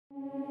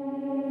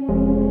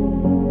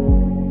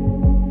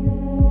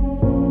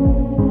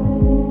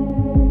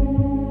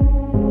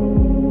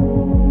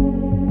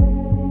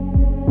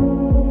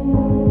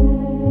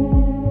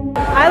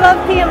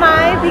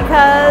PMI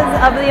because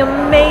of the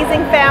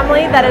amazing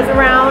family that is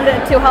around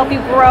to help you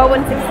grow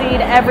and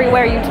succeed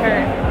everywhere you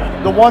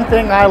turn. The one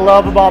thing I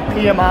love about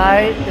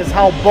PMI is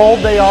how bold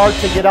they are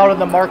to get out in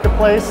the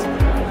marketplace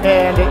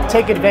and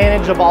take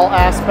advantage of all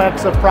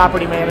aspects of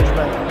property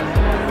management.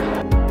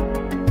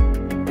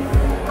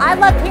 I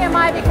love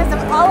PMI because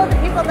of all of the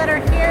people that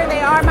are here. They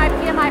are my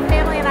PMI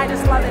family and I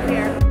just love it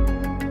here.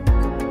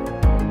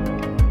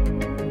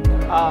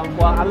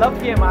 Well, I love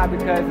PMI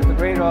because it's a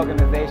great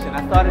organization.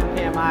 I started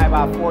PMI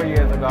about 4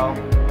 years ago,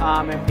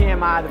 and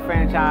PMI, the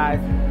franchise,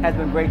 has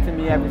been great to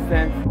me ever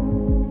since.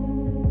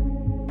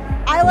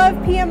 I love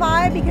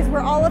PMI because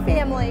we're all a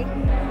family.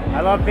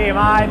 I love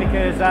PMI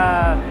because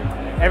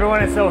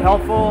everyone is so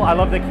helpful. I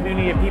love the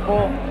community of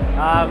people.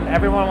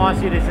 Everyone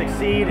wants you to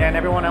succeed and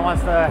everyone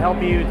wants to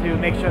help you to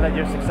make sure that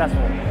you're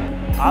successful.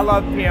 I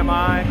love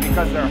PMI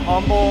because they're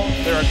humble,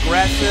 they're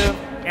aggressive,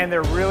 and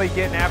they're really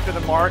getting after the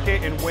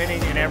market and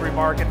winning in every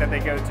market that they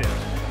go to.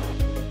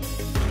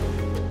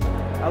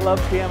 I love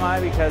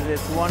PMI because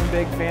it's one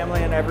big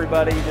family and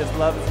everybody just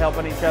loves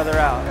helping each other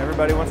out.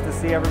 Everybody wants to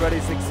see everybody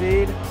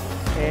succeed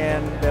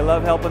and they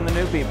love helping the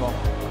new people.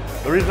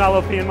 The reason I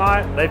love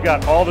PMI, they've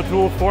got all the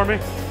tools for me.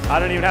 I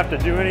don't even have to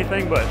do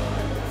anything but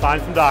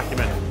sign some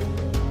documents.